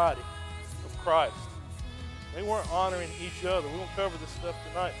honoring the body of Christ. They weren't honoring each other. We won't cover this stuff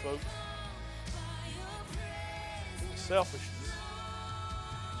tonight, folks. It was selfishness.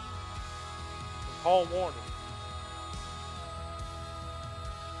 And Paul warned them.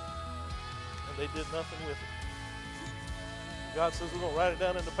 And they did nothing with it. God says we're going to write it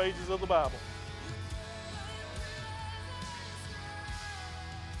down in the pages of the Bible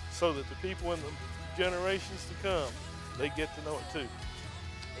so that the people in the generations to come, they get to know it too.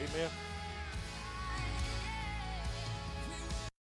 Amen.